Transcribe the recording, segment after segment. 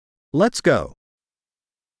Let's go.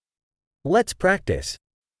 Let's practice.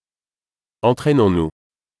 Entraînons-nous.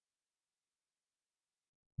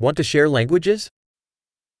 Want to share languages?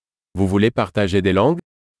 Vous voulez partager des langues?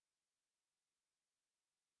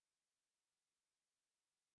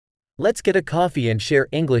 Let's get a coffee and share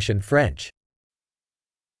English and French.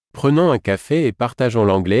 Prenons un café et partageons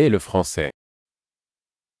l'anglais et le français.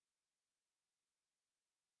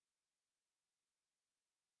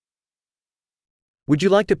 Would you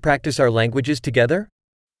like to practice our languages together?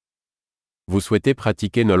 Vous souhaitez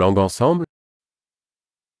pratiquer nos langues ensemble?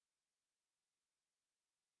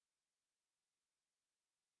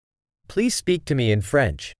 Please speak to me in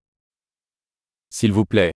French. S'il vous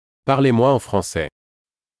plaît, parlez-moi en français.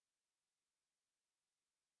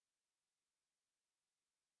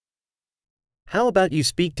 How about you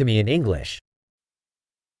speak to me in English?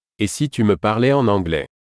 Et si tu me parlais en anglais?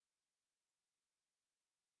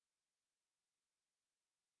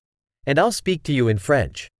 And I'll speak to you in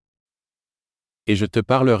French. Et je te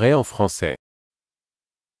parlerai en français.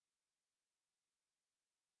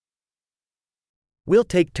 We'll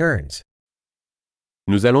take turns.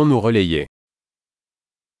 Nous allons nous relayer.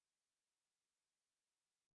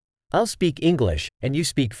 I'll speak English, and you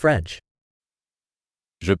speak French.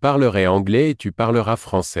 Je parlerai anglais et tu parleras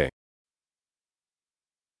français.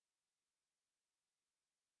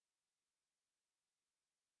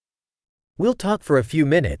 We'll talk for a few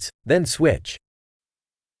minutes, then switch.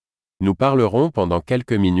 Nous parlerons pendant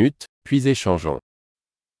quelques minutes, puis échangeons.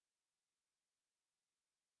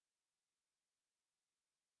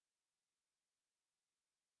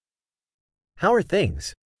 How are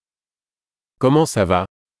things? Comment ça va?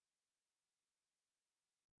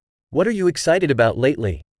 What are you excited about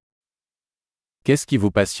lately? Qu'est-ce qui vous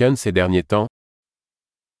passionne ces derniers temps?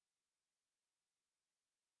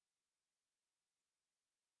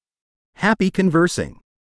 Happy conversing.